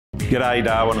G'day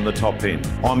Darwin and the top end.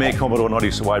 I'm Air Commodore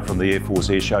Noddy Swade from the Air Force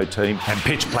Airshow team, and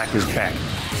Pitch Black is back.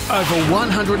 Over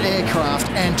 100 aircraft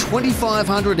and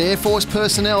 2,500 Air Force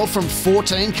personnel from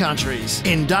 14 countries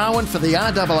in Darwin for the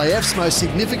RAAF's most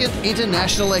significant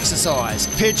international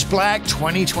exercise, Pitch Black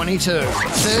 2022.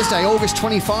 Thursday, August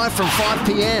 25 from 5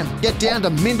 p.m. Get down to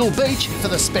Mindle Beach for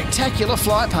the spectacular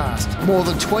flight past. More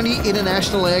than 20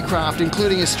 international aircraft,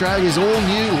 including Australia's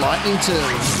all-new Lightning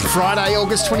II. Friday,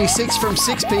 August 26 from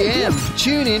 6 p.m.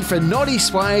 Tune in for Noddy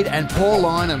Swade and Paul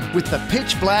Lynham with the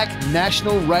Pitch Black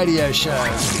National Radio Show.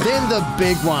 Then the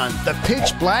big one, the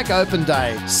Pitch Black Open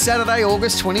Day, Saturday,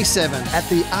 August 27 at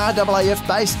the RAAF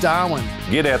base Darwin.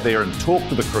 Get out there and talk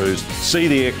to the crews, see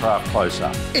the aircraft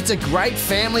closer. It's a great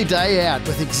family day out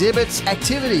with exhibits,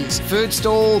 activities, food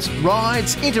stalls,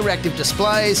 rides, interactive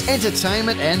displays,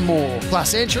 entertainment and more.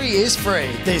 Plus entry is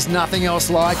free. There's nothing else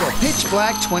like it. Pitch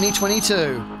Black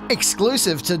 2022,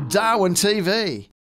 exclusive to Darwin TV.